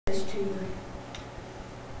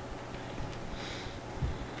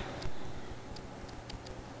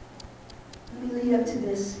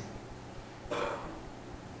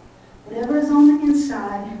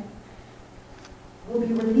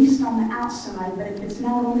outside, but if it's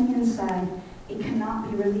not on the inside, it cannot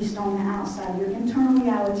be released on the outside. Your internal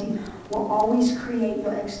reality will always create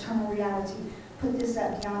your external reality. Put this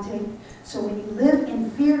up, Deontay. So when you live in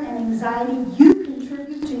fear and anxiety, you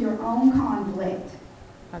contribute to your own conflict.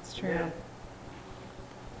 That's true.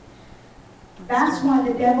 That's why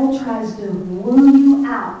the devil tries to woo you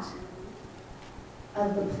out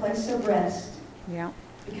of the place of rest. Yeah.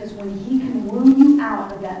 Because when he can woo you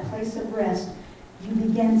out of that place of rest, you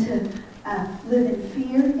begin to live in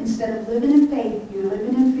fear instead of living in faith. You're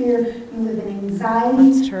living in fear, you live in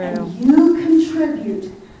anxiety. That's true. And you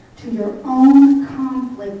contribute to your own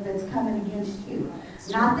conflict that's coming against you.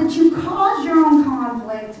 Not that you cause your own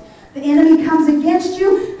conflict. The enemy comes against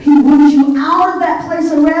you, he woos you out of that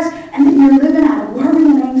place of rest, and then you're living out of worry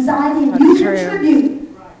and anxiety, and you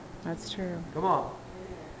contribute. That's true. Come on.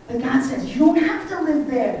 But God says, you don't have to live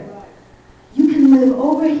there. You can live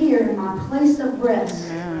over here in my place of rest.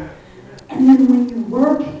 Yeah. And then when you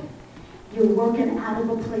work, you're working out of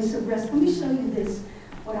a place of rest. Let me show you this,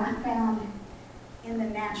 what I found in the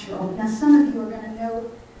natural. Now, some of you are going to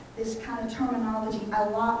know this kind of terminology a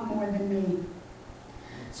lot more than me.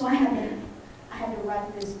 So I had to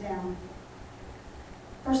write this down.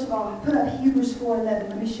 First of all, I put up Hebrews 4:11.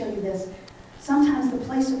 Let me show you this. Sometimes the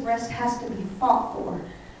place of rest has to be fought for.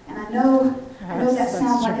 And I know that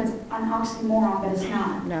sounds like it's an oxymoron, but it's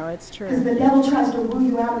not. No, it's true. Because the devil tries to woo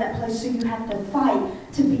you out of that place, so you have to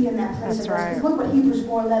fight to be in that place of rest. Because look what Hebrews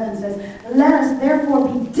 4:11 says. Let us therefore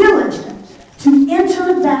be diligent to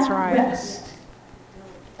enter that rest.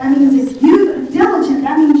 That means if you're diligent,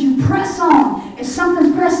 that means you press on. If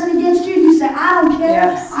something's pressing against you, you say, I don't care.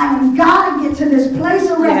 Yes. I am got to get to this place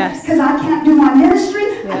of rest. Because I can't do my ministry.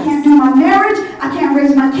 Yes. I can't do my marriage. I can't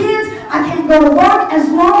raise my kids. I can't go to work as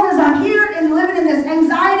long as I'm here and living in this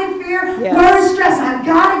anxiety, fear, worry, stress. I've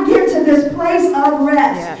got to get to this place of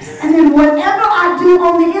rest. Yes. And then whatever I do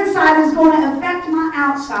on the inside is going to affect my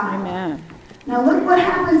outside. Amen. Now look what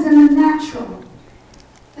happens in the natural.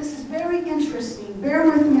 This is very interesting. Bear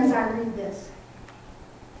with me as I read this.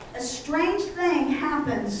 A strange thing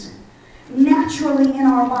happens naturally in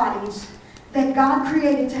our bodies that God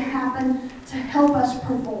created to happen to help us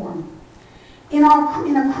perform. In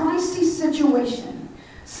a crisis situation,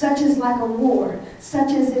 such as like a war,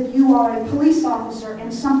 such as if you are a police officer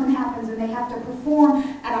and something happens and they have to perform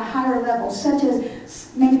at a higher level, such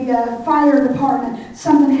as maybe a fire department,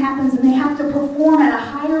 something happens and they have to perform at a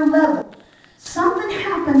higher level. Something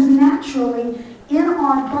happens naturally in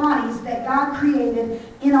our bodies that God created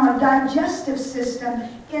in our digestive system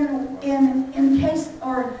in case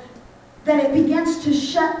or that it begins to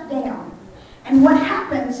shut down. And what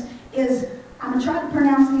happens is, I'm going to try to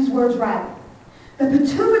pronounce these words right. The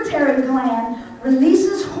pituitary gland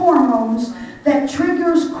releases hormones that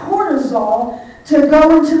triggers cortisol to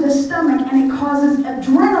go into the stomach, and it causes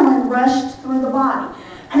adrenaline rush through the body.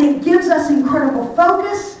 And it gives us incredible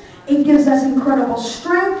focus, it gives us incredible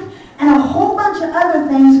strength, and a whole bunch of other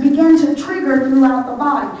things begin to trigger throughout the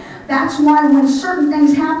body. That's why when certain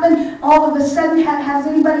things happen, all of a sudden, has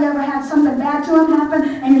anybody ever had something bad to them happen?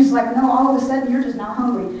 And you're just like, no, all of a sudden you're just not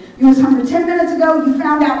hungry. You was hungry 10 minutes ago, you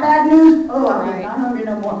found out bad news, oh, I'm not hungry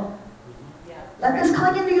no more. Let this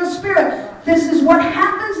click into your spirit. This is what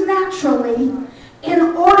happens naturally. In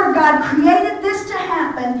order, God created this to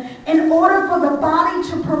happen in order for the body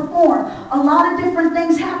to perform. A lot of different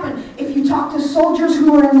things happen. If you talk to soldiers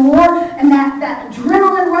who are in war and that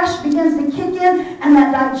adrenaline rush begins to kick in and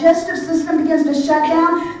that digestive system begins to shut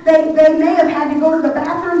down, they may have had to go to the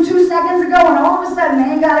bathroom 2 seconds ago and all of a sudden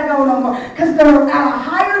they ain't got to go no more because they're at a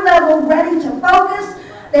higher level ready to focus,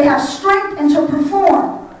 they have strength and to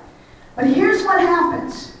perform. But here's what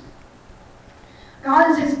happens.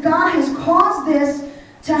 God has caused this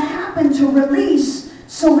to happen, to release,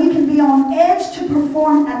 so we can be on edge to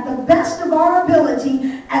perform at the best of our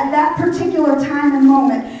ability at that particular time and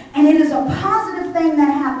moment. And it is a positive thing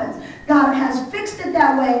that happens. God has fixed it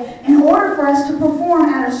that way in order for us to perform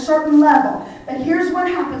at a certain level. But here's what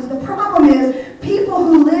happens. The problem is people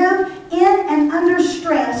who live in and under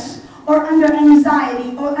stress or under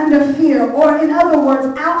anxiety, or under fear, or in other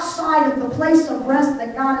words, outside of the place of rest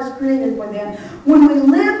that God has created for them. When we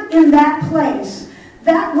live in that place,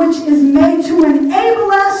 that which is made to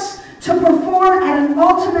enable us to perform at an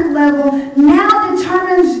ultimate level now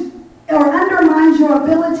determines or undermines your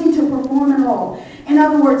ability to perform at all. In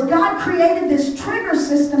other words, God created this trigger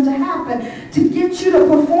system to happen to get you to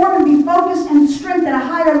perform and be focused and strength at a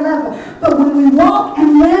higher level. But when we walk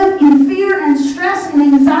and live in fear and stress and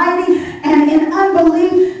anxiety and in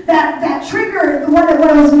unbelief, that trigger, what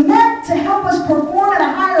was meant to help us perform at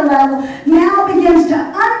a higher level, now begins to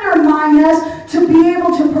undermine us to be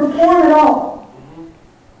able to perform at all.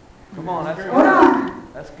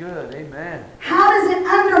 good. Amen. How does it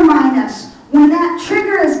undermine us? When that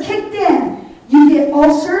trigger is kicked in, you get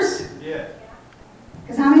ulcers. Yeah.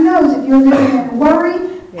 Because how many knows if you're living in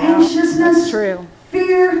worry, Yeah, anxiousness, that's true.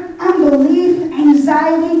 fear, unbelief,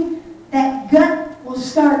 anxiety, that gut will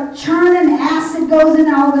start churning, acid goes in,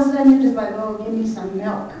 and all of a sudden you're just like, oh, give me some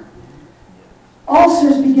milk.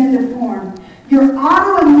 Ulcers begin to form. Your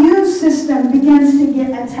autoimmune system begins to get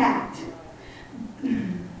attacked.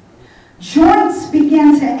 Joints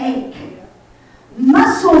begin to ache.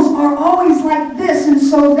 Muscles are always like this, and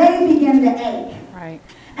so they begin to ache. Right.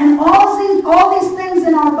 And all these things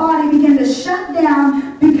in our body begin to shut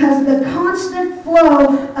down because of the constant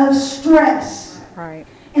flow of stress. Right.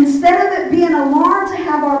 Instead of it being alarmed to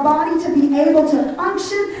have our body to be able to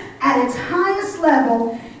function at its highest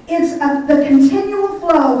level, it's the continual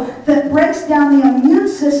flow that breaks down the immune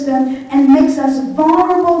system and makes us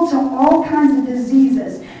vulnerable to all kinds of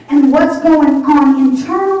diseases. And what's going on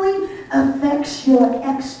internally affects your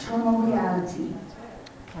external reality.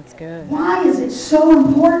 That's good. Why is it so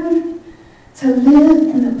important to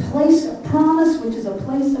live in the place of promise, which is a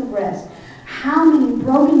place of rest? How many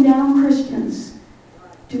broken down Christians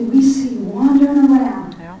do we see wandering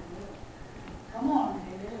around? Yeah. Come on.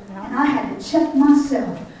 Yeah. And I had to check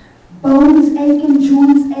myself. Bones aching,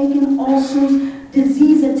 joints aching, ulcers,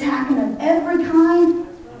 disease attacking of every kind.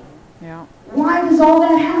 Yeah. Why does all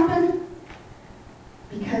that happen?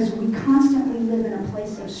 Because we constantly live in a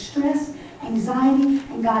place of stress, anxiety,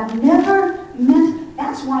 and God never meant,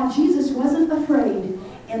 that's why Jesus wasn't afraid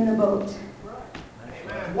in the boat.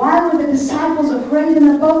 Why were the disciples afraid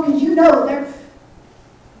in the boat? Because you know they're...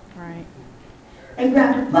 Right. They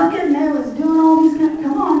grabbed a bucket and they was doing all these kind of,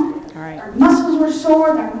 come on. Right. Their muscles were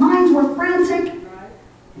sore, their minds were frantic.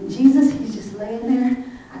 And Jesus, he's just laying there.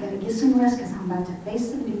 I got to get some rest because I'm about to face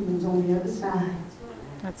some demons on the other side.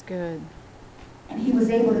 That's good. And he was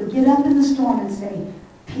able to get up in the storm and say,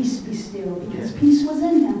 peace be still, because peace was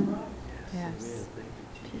in him. Yes.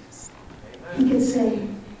 Peace. He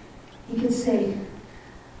could say,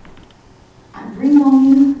 I bring on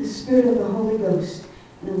you the Spirit of the Holy Ghost.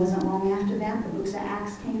 And it wasn't long after that, the books of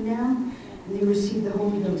Acts came down, and they received the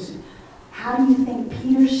Holy Ghost. How do you think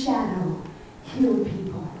Peter's shadow healed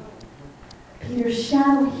people? Peter's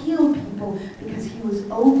shadow healed people because he was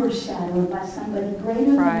overshadowed by somebody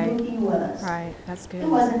greater than who he was. Right. That's good. It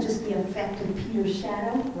wasn't just the effect of Peter's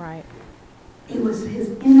shadow. Right. It was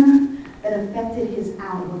his inner that affected his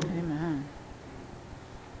outward. Amen.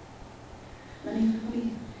 Let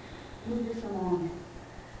me move this along.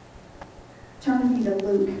 Turn with me to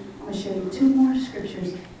Luke. I'm going to show you two more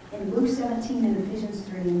scriptures in Luke 17 and Ephesians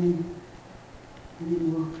 3, and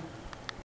then we'll